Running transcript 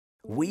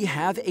We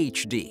have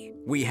HD,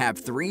 we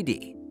have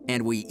 3D,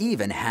 and we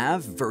even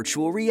have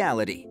virtual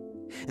reality.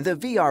 The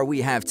VR we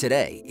have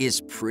today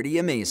is pretty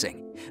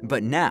amazing,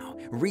 but now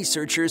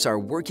researchers are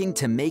working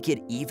to make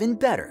it even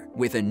better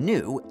with a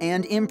new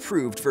and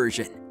improved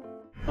version.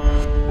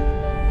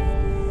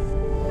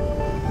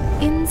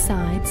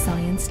 Inside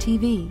Science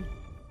TV.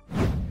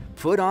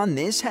 Put on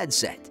this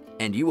headset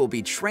and you will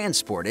be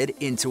transported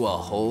into a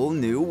whole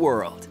new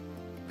world.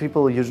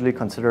 People usually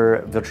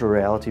consider virtual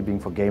reality being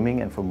for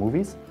gaming and for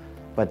movies,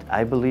 but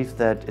I believe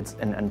that it's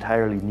an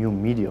entirely new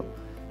medium.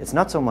 It's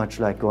not so much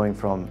like going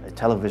from a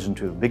television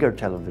to a bigger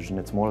television,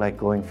 it's more like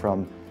going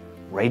from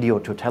radio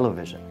to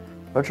television.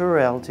 Virtual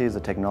reality is a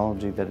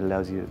technology that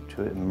allows you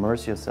to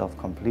immerse yourself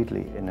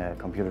completely in a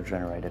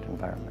computer-generated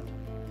environment.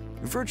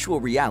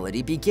 Virtual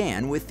reality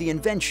began with the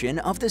invention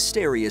of the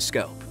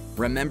stereoscope.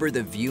 Remember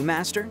the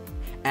Viewmaster?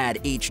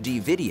 Add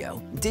HD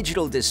video,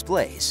 digital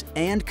displays,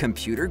 and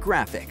computer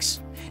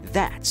graphics.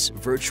 That's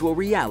virtual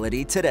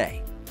reality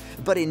today.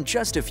 But in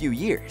just a few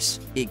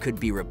years, it could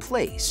be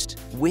replaced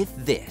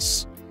with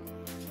this.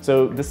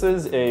 So this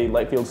is a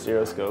light field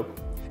stereoscope.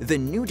 The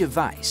new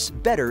device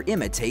better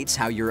imitates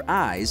how your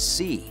eyes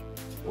see.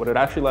 What it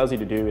actually allows you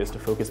to do is to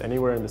focus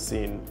anywhere in the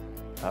scene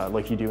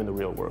like you do in the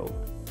real world.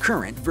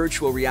 Current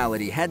virtual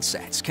reality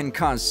headsets can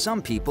cause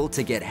some people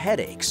to get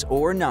headaches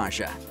or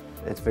nausea.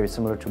 It's very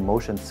similar to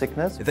motion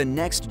sickness. The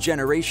next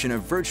generation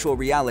of virtual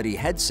reality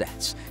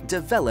headsets,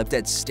 developed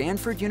at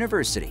Stanford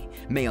University,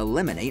 may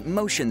eliminate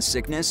motion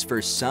sickness for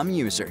some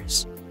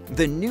users.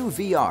 The new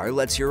VR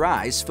lets your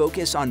eyes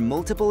focus on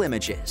multiple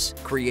images,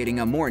 creating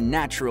a more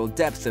natural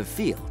depth of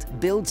field,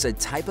 builds a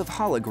type of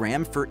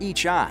hologram for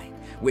each eye,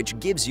 which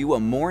gives you a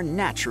more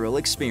natural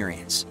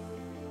experience.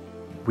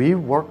 We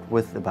work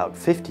with about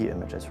 50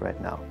 images right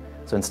now.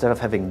 So instead of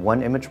having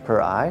one image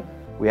per eye,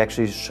 we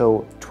actually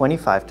show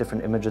 25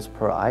 different images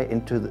per eye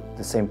into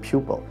the same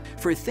pupil.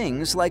 For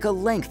things like a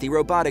lengthy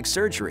robotic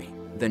surgery,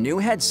 the new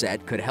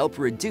headset could help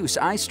reduce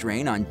eye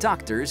strain on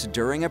doctors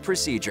during a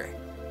procedure.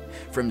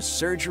 From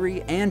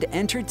surgery and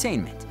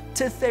entertainment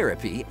to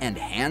therapy and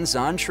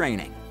hands-on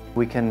training.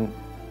 We can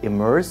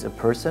immerse a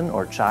person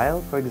or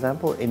child, for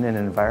example, in an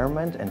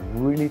environment and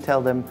really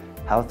tell them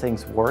how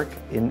things work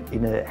in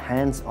a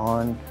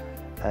hands-on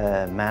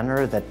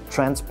manner that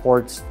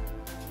transports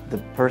the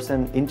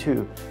person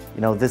into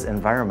this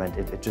environment.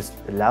 It just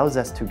allows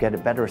us to get a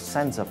better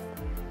sense of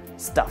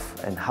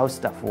stuff and how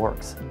stuff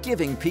works.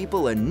 Giving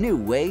people a new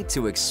way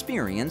to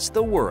experience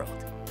the world.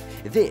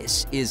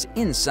 This is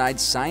Inside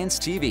Science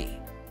TV.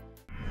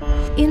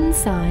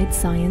 Inside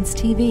Science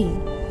TV.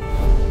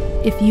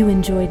 If you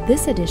enjoyed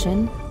this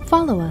edition,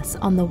 follow us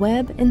on the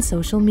web and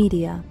social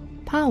media.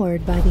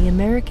 Powered by the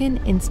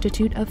American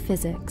Institute of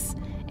Physics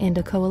and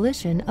a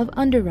coalition of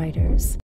underwriters.